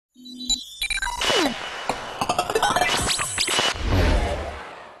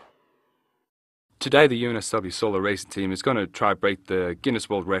Today, the UNSW solar racing team is going to try break the Guinness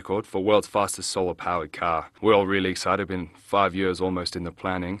World Record for world's fastest solar-powered car. We're all really excited. Been 5 years almost in the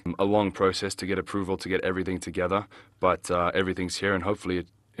planning. A long process to get approval to get everything together, but everything's here and hopefully it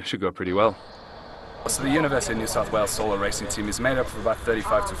should go pretty well. So the University of New South Wales solar racing team is made up of about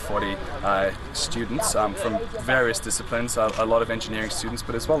 35 to 40 students from various disciplines, a lot of engineering students,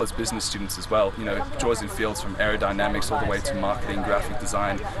 but as well as business students as well. You know, draws in fields from aerodynamics all the way to marketing, graphic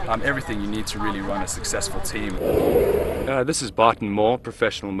design, everything you need to really run a successful team. This is Barton Moore,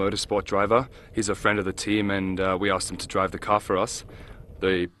 professional motorsport driver. He's a friend of the team and we asked him to drive the car for us.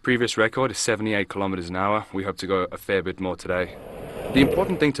 The previous record is 78 kilometers an hour. We hope to go a fair bit more today. The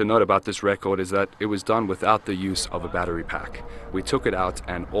important thing to note about this record is that it was done without the use of a battery pack. We took it out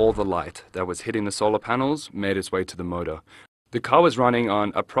and all the light that was hitting the solar panels made its way to the motor. The car was running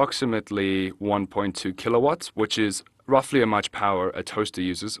on approximately 1.2 kilowatts, which is roughly how much power a toaster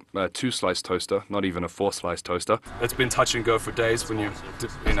uses, a 2-slice toaster, not even a 4-slice toaster. It's been touch and go for days when you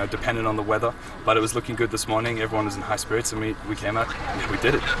know, dependent on the weather, but it was looking good this morning. Everyone was in high spirits and we came out, we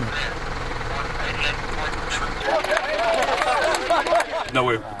did it. No,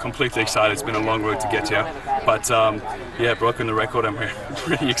 we're completely excited. It's been a long road to get here, but yeah, broken the record. I'm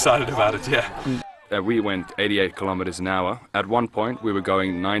pretty excited about it. Yeah. We went 88 kilometers an hour. At one point, we were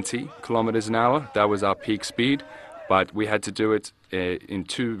going 90 kilometers an hour. That was our peak speed, but we had to do it in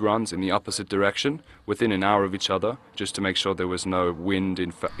 2 runs in the opposite direction within an hour of each other, just to make sure there was no wind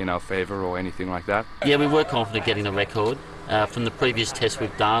in our favor or anything like that. Yeah, we were confident getting the record. From the previous tests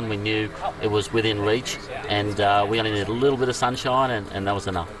we've done, we knew it was within reach, and we only needed a little bit of sunshine, and that was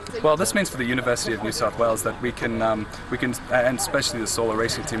enough. Well, this means for the University of New South Wales that we can, and especially the solar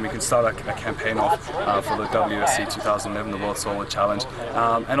racing team, we can start a campaign off for the WSC 2011, the World Solar Challenge,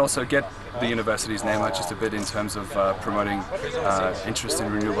 and also get the university's name out just a bit in terms of promoting interest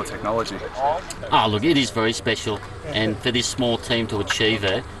in renewable technology. Oh, look, it is very special, and for this small team to achieve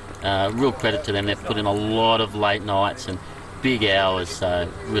it, real credit to them. They've put in a lot of late nights and big hours,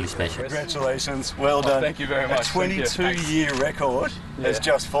 really special. Congratulations, well done. Thank you very much. A 22-year record has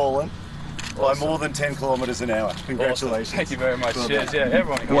just fallen by more than 10 kilometres an hour. Congratulations. Awesome. Thank you very much. Cheers. Yeah,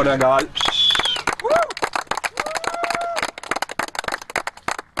 everyone. Well done, guys.